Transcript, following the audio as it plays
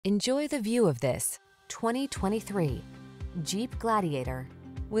Enjoy the view of this 2023 Jeep Gladiator.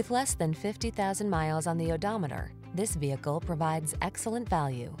 With less than 50,000 miles on the odometer, this vehicle provides excellent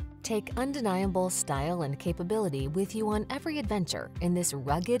value. Take undeniable style and capability with you on every adventure in this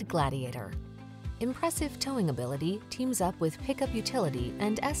rugged Gladiator. Impressive towing ability teams up with pickup utility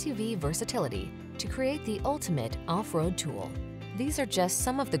and SUV versatility to create the ultimate off-road tool. These are just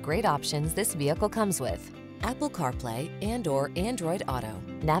some of the great options this vehicle comes with: Apple CarPlay and/or Android Auto,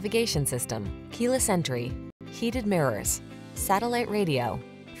 navigation system, keyless entry, heated mirrors, satellite radio,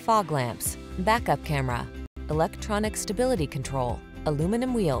 fog lamps, backup camera, electronic stability control,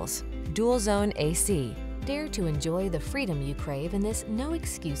 aluminum wheels, dual zone AC. Dare to enjoy the freedom you crave in this no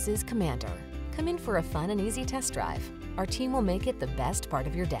excuses Commander. Come in for a fun and easy test drive. Our team will make it the best part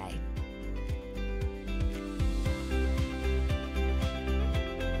of your day.